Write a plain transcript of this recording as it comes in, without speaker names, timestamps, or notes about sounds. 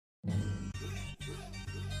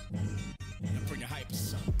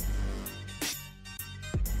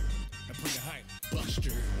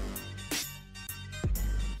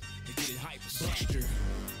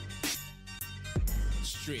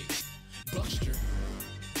street. Bxck.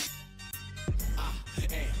 I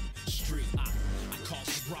am street. I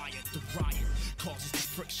cause the riot causes the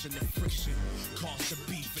friction, cause the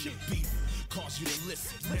beef, and the beef cause you to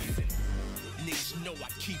listen. Niggas know I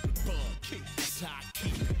keep it bug, that's how I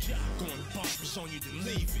keep it. Going bonkers on you, then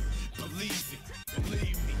leave it.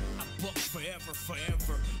 Believe me, I buck forever,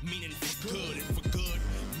 meaning for good, and for good,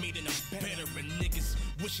 meaning I'm better, and niggas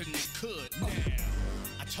wishing they could. Now,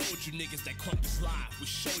 I told you niggas that krump is live, we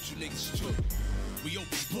showed you niggas too. We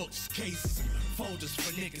open books, cases, and folders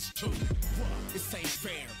for niggas too. This ain't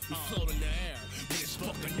fair, we float in the air when it's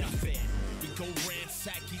book or nothing. We go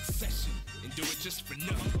ransack each session and do it just for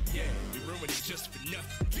nothing. Yeah, we ruin it just for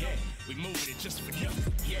nothing. Yeah, we moving it just for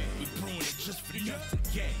nothing. Yeah, we brewing it just for nothing.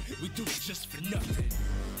 Yeah, we do it just for nothing.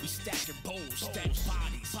 We stacking bowls, stack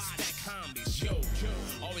bodies, stack homies. Yo,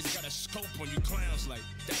 always got a scope on you clowns like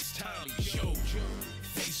that's Tommy. Yo,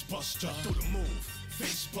 face buster, do the move.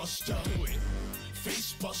 Face buster, do it.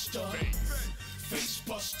 Face buster, face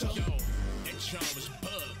buster. Yo, that jar was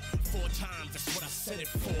bug 4 times. That's what I said it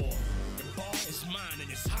for. The bar is mine and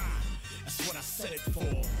it's high. That's what I said it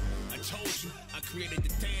for. I told you I created the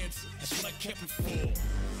dance. That's what I kept it for.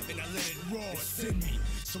 And I let it roar. It's in me.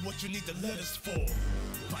 So what you need the letters for?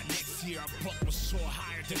 By next year, our buck will soar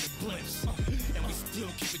higher than the blimps, and we still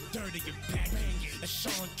keep it dirty and banging. That's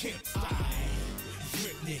Sean Kemp style.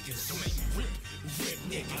 Rip niggas, don't make me rip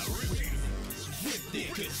niggas,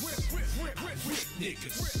 rip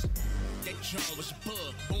niggas. That jar was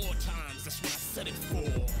bug 4 times, that's what I said it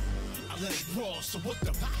for. I let it raw, so what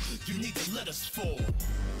the you need the letters for?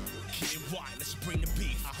 Kid and why, let's bring the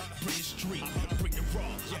beef, bring the street, bring the raw,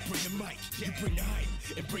 I bring the mic, you bring the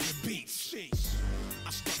hype, and bring the beats. I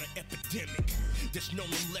start an epidemic, there's no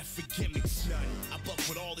one left for gimmicks, son. I buck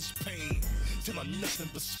with all this pain, till I'm nothing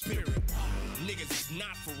but spirit. Niggas is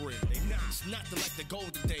not for real, they not. It's not like the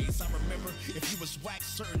golden days. I remember if you was whack,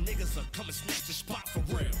 certain niggas will come and snatch your spot for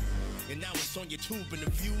real. And now it's on YouTube and the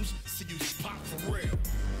views, see you just pop for real.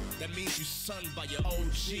 That means you sunned by your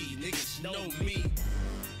OG, niggas know me.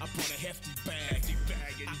 I brought a hefty bag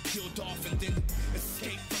and I killed off and then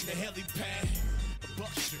escaped from the helipad.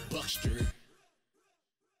 Bxck.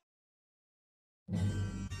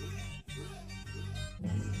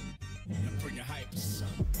 I bring the hype, son.